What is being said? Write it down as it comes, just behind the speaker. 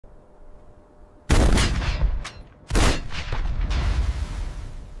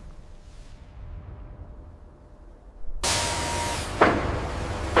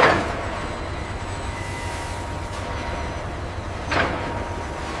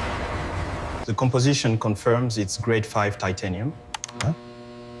The composition confirms it's grade 5 titanium. Huh?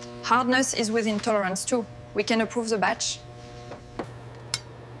 Hardness is within tolerance too. We can approve the batch.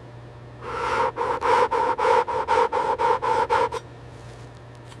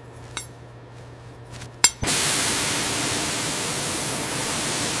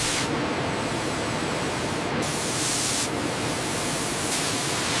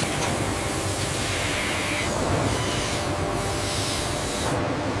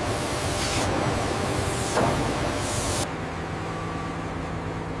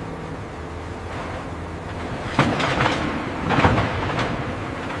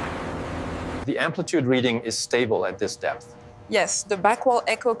 The amplitude reading is stable at this depth. Yes, the backwall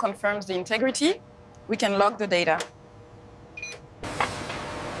echo confirms the integrity. We can log the data.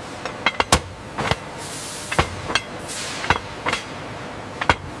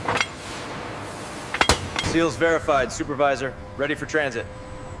 Seals verified, Supervisor. Ready for transit.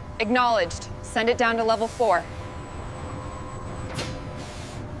 Acknowledged. Send it down to level 4.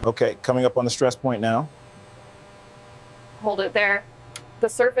 Okay, coming up on the stress point now. Hold it there. The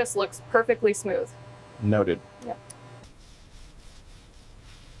surface looks perfectly smooth. Noted. Yep.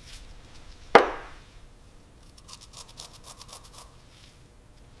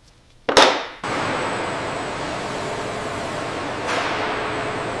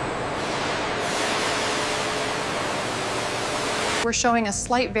 We're showing a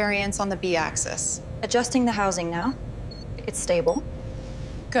slight variance on the B-axis. Adjusting the housing now. It's stable.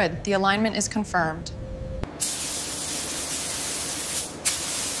 Good, the alignment is confirmed.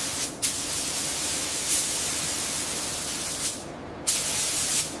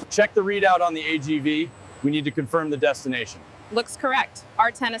 Check the readout on the AGV. We need to confirm the destination. Looks correct.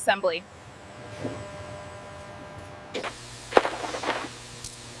 R10 assembly.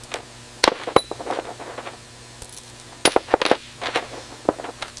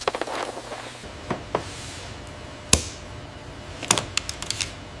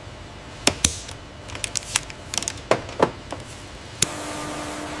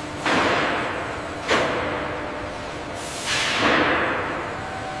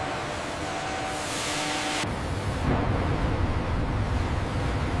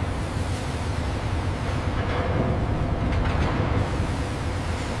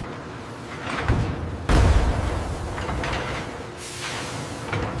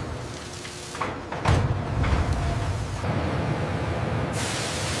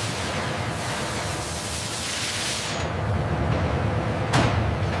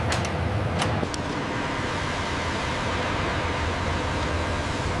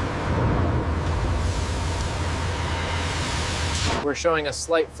 We're showing a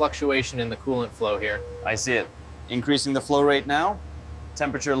slight fluctuation in the coolant flow here. I see it. Increasing the flow rate now.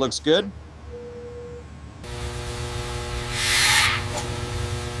 Temperature looks good.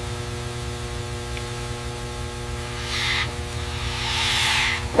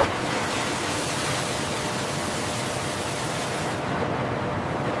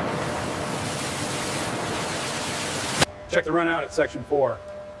 Check the run out at section 4.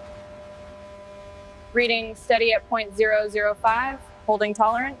 Reading steady at 0.005, holding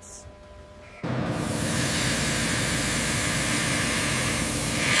tolerance.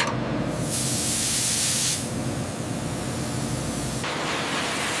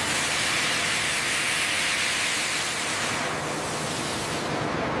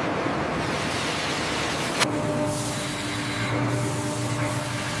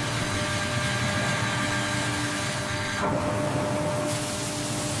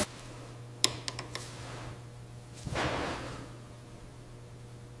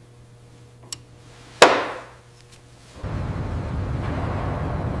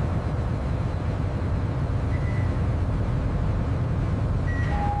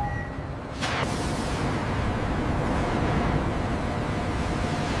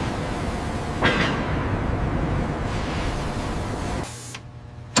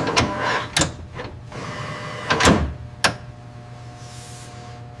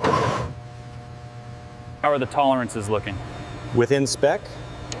 How are the tolerances looking? Within spec.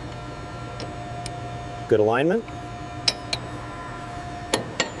 Good alignment.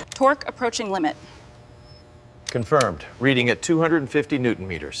 Torque approaching limit. Confirmed. Reading at 250 Newton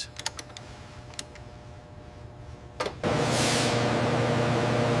meters.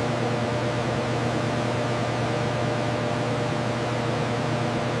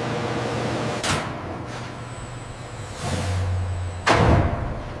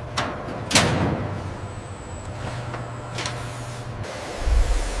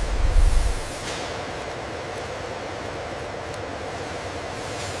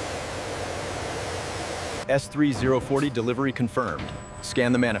 S3040 delivery confirmed.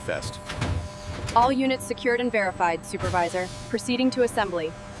 Scan the manifest. All units secured and verified, Supervisor. Proceeding to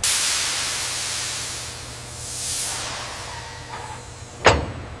assembly.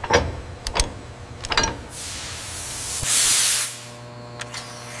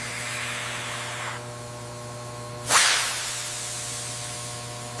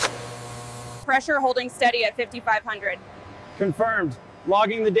 Pressure holding steady at 5,500. Confirmed.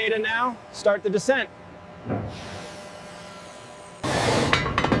 Logging the data now. Start the descent.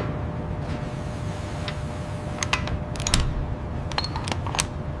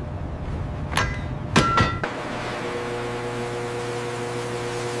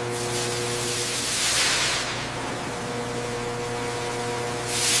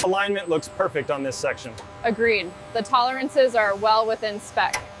 Alignment looks perfect on this section. Agreed. The tolerances are well within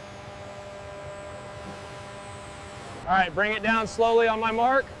spec. All right, bring it down slowly on my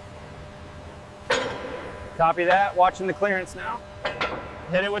mark. Copy that, watching the clearance now.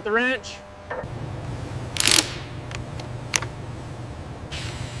 Hit it with the wrench.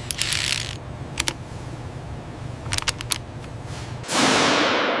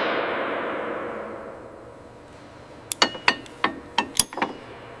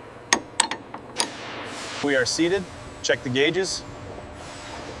 We are seated. Check the gauges.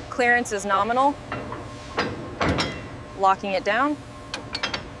 Clearance is nominal. Locking it down.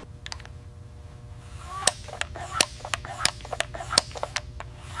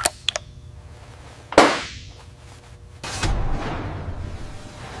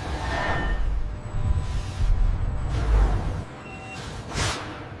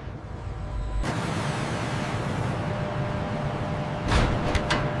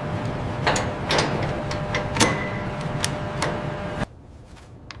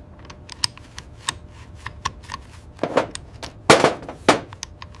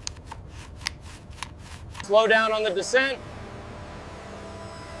 Slow down on the descent.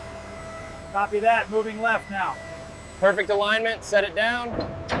 Copy that, moving left now. Perfect alignment, set it down.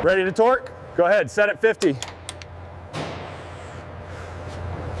 Ready to torque? Go ahead, set at 50.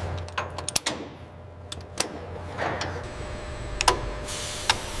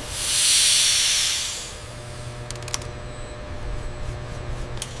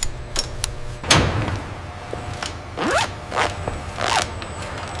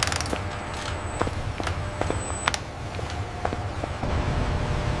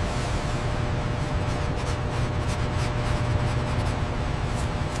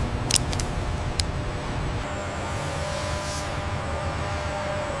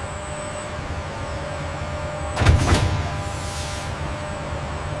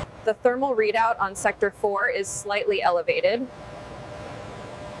 The thermal readout on Sector 4 is slightly elevated.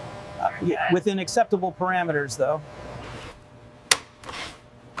 Yeah, within acceptable parameters, though.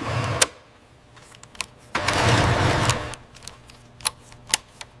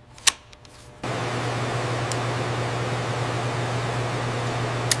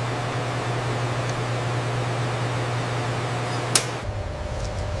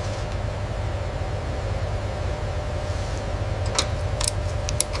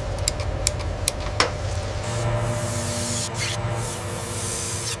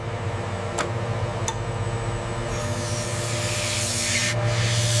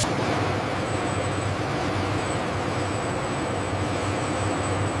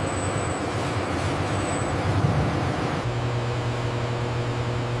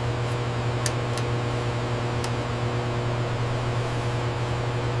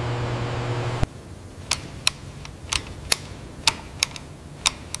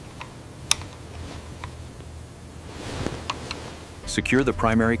 Secure the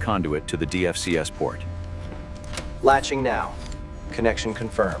primary conduit to the DFCS port. Latching now. Connection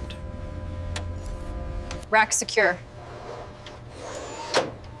confirmed. Rack secure.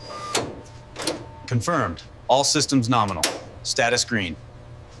 Confirmed. All systems nominal. Status green.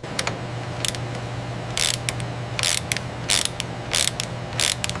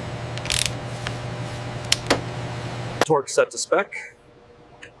 Torque set to spec.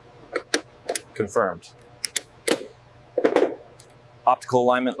 Confirmed. Optical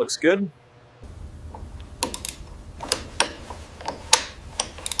alignment looks good.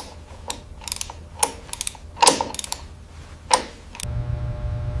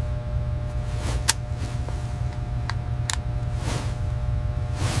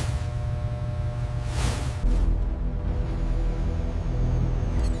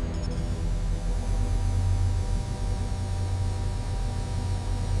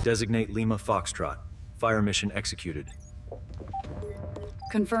 Designate Lima Foxtrot. Fire mission executed.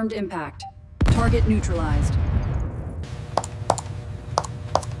 Confirmed impact. Target neutralized.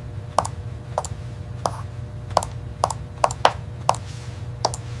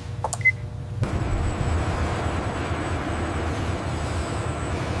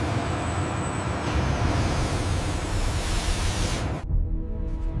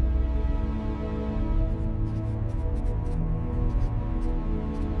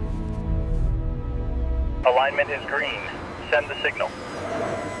 Alignment is green. Send the signal.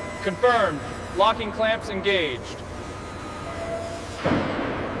 Confirmed. Locking clamps engaged.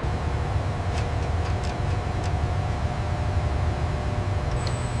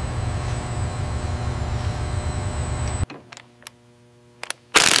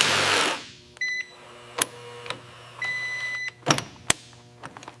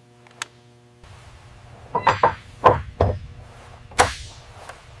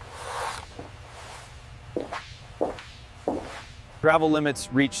 Travel limits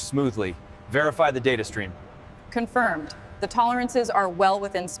reached smoothly. Verify the data stream. Confirmed. The tolerances are well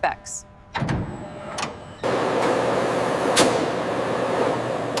within specs.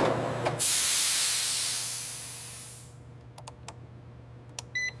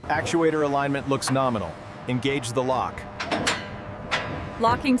 Actuator alignment looks nominal. Engage the lock.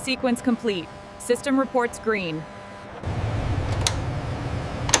 Locking sequence complete. System reports green.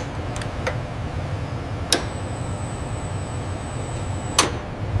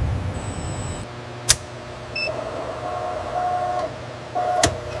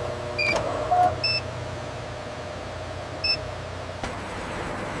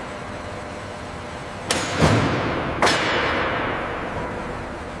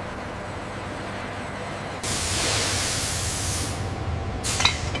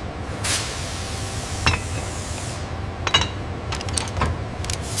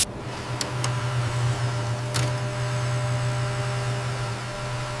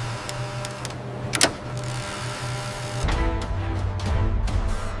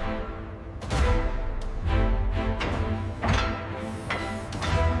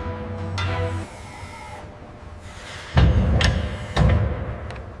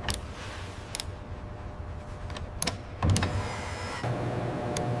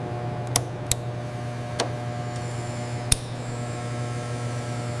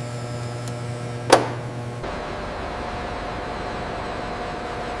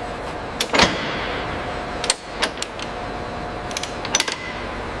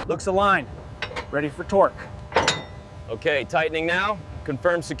 Looks aligned. Ready for torque. Okay, tightening now.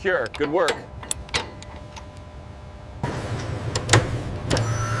 Confirm secure. Good work.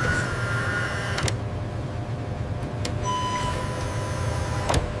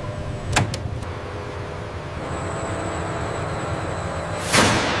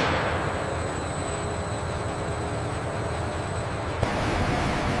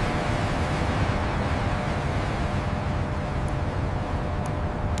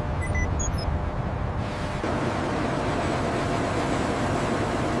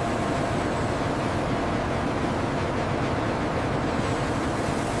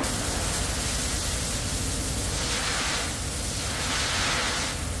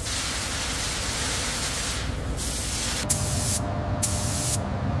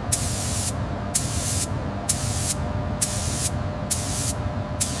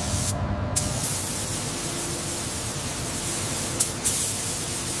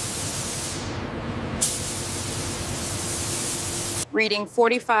 Reading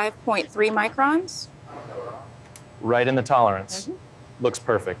 45.3 microns. Right in the tolerance. Looks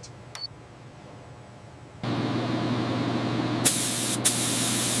perfect.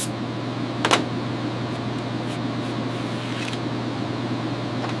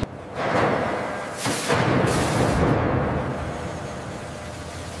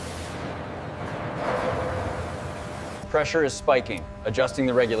 Pressure is spiking. Adjusting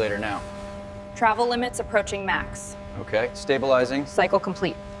the regulator now. Travel limits approaching max. Okay, stabilizing. Cycle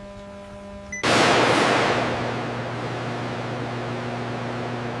complete.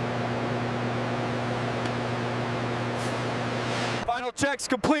 Final checks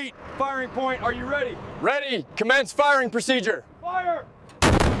complete. Firing point, are you ready? Ready. Commence firing procedure. Fire!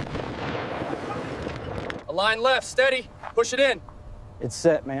 Align left, steady. Push it in. It's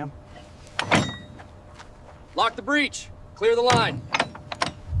set, ma'am. Lock the breech. Clear the line.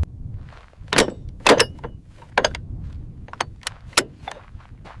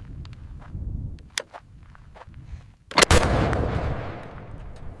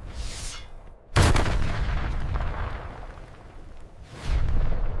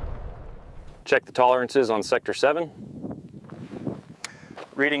 Check the tolerances on Sector 7.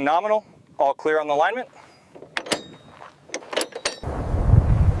 Reading nominal. All clear on the alignment.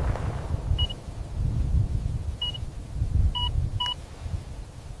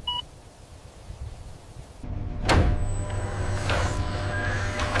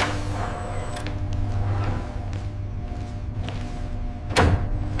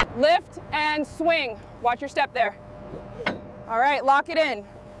 Lift and swing. Watch your step there. All right, lock it in.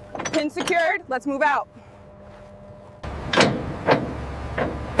 Pin secured, let's move out.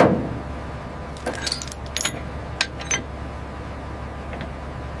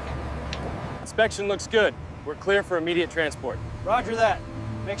 Inspection looks good. We're clear for immediate transport. Roger that.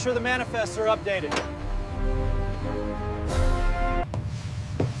 Make sure the manifests are updated.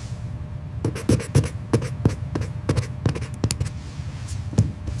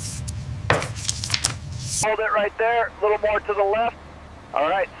 Hold it right there, a little more to the left. All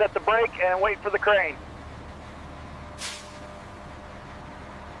right, set the brake and wait for the crane.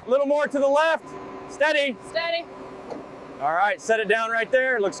 A little more to the left. Steady. Steady. All right, set it down right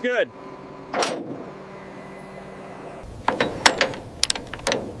there. Looks good.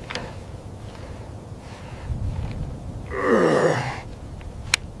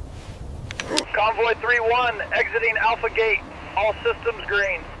 Convoy 3-1, exiting Alpha Gate. All systems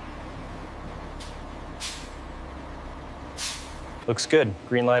green. Looks good.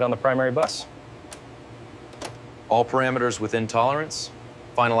 Green light on the primary bus. All parameters within tolerance.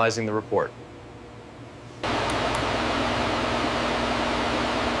 Finalizing the report.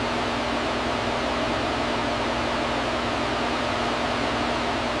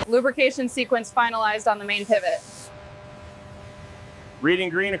 Lubrication sequence finalized on the main pivot. Reading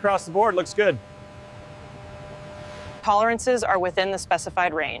green across the board. Looks good. Tolerances are within the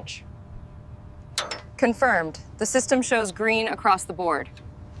specified range. Confirmed. The system shows green across the board.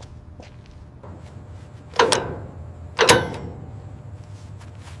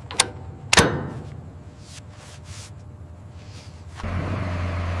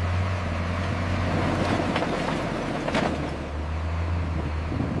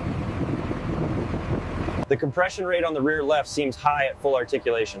 The compression rate on the rear left seems high at full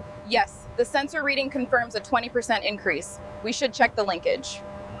articulation. Yes, the sensor reading confirms a 20% increase. We should check the linkage.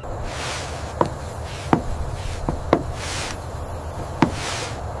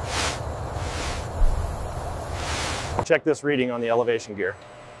 Check this reading on the elevation gear.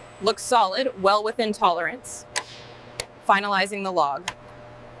 Looks solid, well within tolerance. Finalizing the log.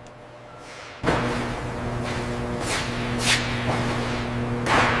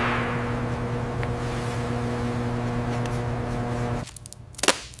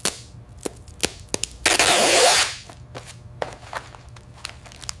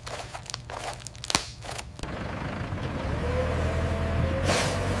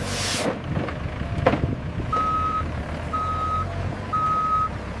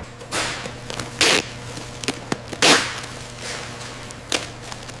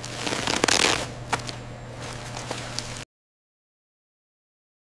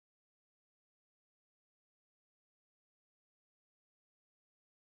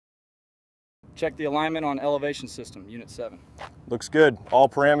 Check the alignment on elevation system, Unit 7. Looks good. All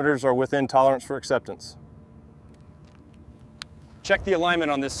parameters are within tolerance for acceptance. Check the alignment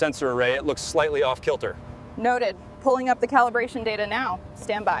on this sensor array. It looks slightly off kilter. Noted. Pulling up the calibration data now.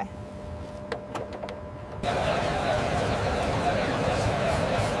 Stand by.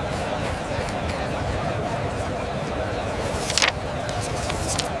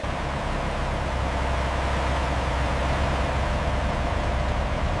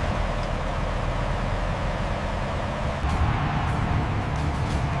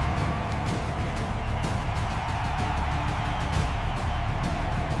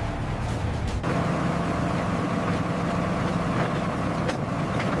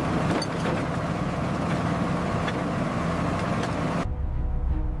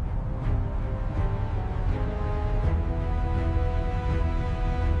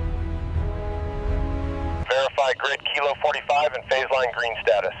 Verify grid Kilo 45 and phase line green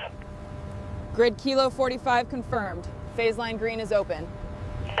status. Grid Kilo 45 confirmed. Phase line green is open.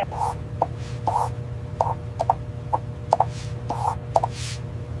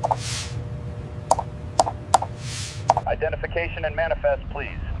 Identification and manifest, please.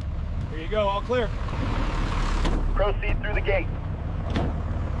 Here you go, all clear. Proceed through the gate.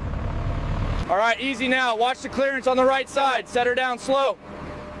 All right, easy now. Watch the clearance on the right side. Set her down slow.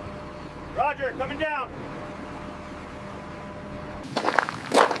 Roger, coming down.